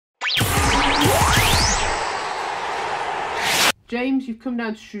James, you've come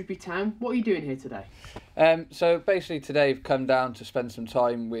down to Shrewsbury Town. What are you doing here today? So basically today I've come down to spend some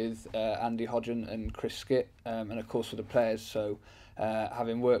time with Andy Hodgen and Chris Skit, and of course with the players. So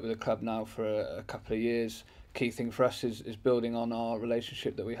having worked with the club now for a couple of years, key thing for us is building on our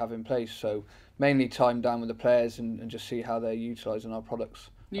relationship that we have in place. So mainly time down with the players and just see how they're utilising our products.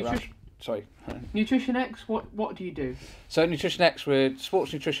 Nutrition X, what do you do? So Nutrition X, we're a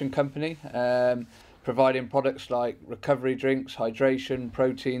sports nutrition company, providing products like recovery drinks, hydration,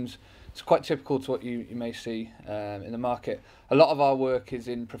 proteins. It's quite typical to what you may see in the market. A lot of our work is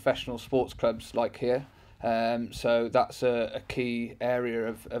in professional sports clubs like here, so that's a key area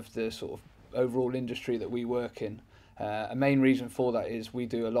of the sort of overall industry that we work in. A main reason for that is we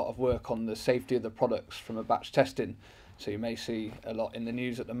do a lot of work on the safety of the products from a batch testing. So you may see a lot in the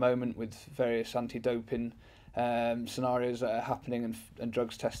news at the moment with various anti-doping scenarios that are happening and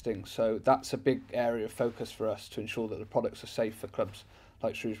drugs testing. So that's a big area of focus for us to ensure that the products are safe for clubs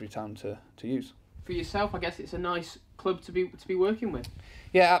like Shrewsbury Town to use. For yourself, I guess it's a nice club to be working with.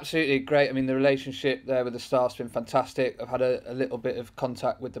 Yeah, absolutely great. I mean, the relationship there with the staff's been fantastic. I've had a little bit of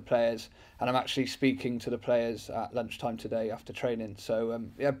contact with the players, and I'm actually speaking to the players at lunchtime today after training. So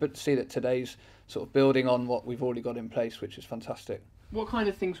yeah, but to see that today's sort of building on what we've already got in place, which is fantastic. What kind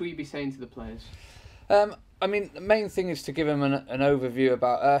of things will you be saying to the players? I mean, the main thing is to give them an overview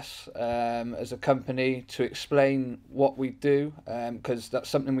about us as a company, to explain what we do, because that's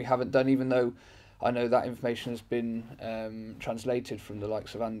something we haven't done, even though I know that information has been translated from the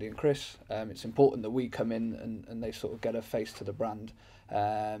likes of Andy and Chris. It's important that we come in and they sort of get a face to the brand.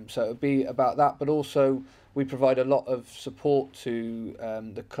 So it'll be about that, but also we provide a lot of support to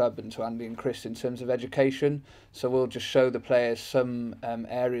the club and to Andy and Chris in terms of education. So we'll just show the players some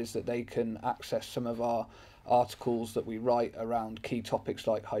areas that they can access some of our articles that we write around key topics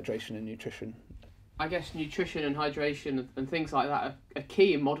like hydration and nutrition. I guess nutrition and hydration and things like that are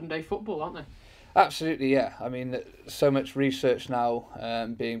key in modern day football, aren't they? Absolutely, yeah. I mean, so much research now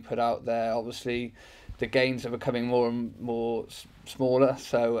being put out there. Obviously, the gains are becoming more and more smaller.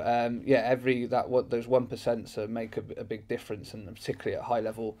 So yeah, those 1% make a big difference, and particularly at high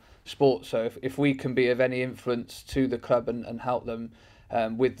level sports. So if we can be of any influence to the club and help them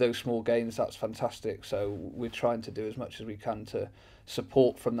with those small gains, that's fantastic. So we're trying to do as much as we can to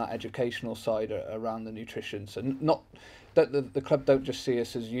support from that educational side around the nutrition. So not that the club don't just see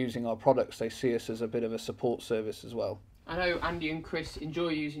us as using our products, they see us as a bit of a support service as well. I know Andy and Chris enjoy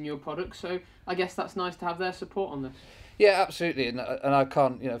using your products, so I guess that's nice to have their support on this. Yeah, absolutely, and I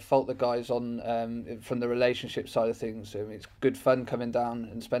can't fault the guys on from the relationship side of things. I mean, it's good fun coming down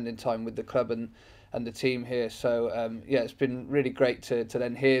and spending time with the club and the team here. So yeah, it's been really great to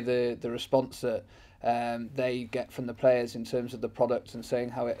then hear the response that they get from the players in terms of the products and saying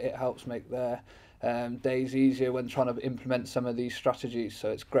how it helps make their days easier when trying to implement some of these strategies. So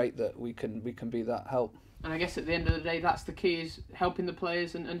it's great that we can be that help. And I guess at the end of the day, that's the key, is helping the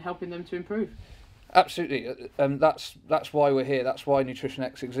players and helping them to improve. Absolutely, that's why we're here. That's why Nutrition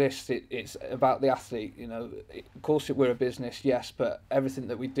X exists. It's about the athlete. Of course, we're a business, yes, but everything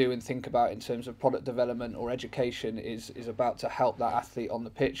that we do and think about in terms of product development or education is about to help that athlete on the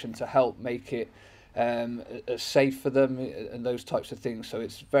pitch and to help make it safe for them and those types of things. So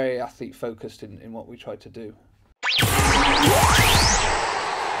it's very athlete focused in what we try to do.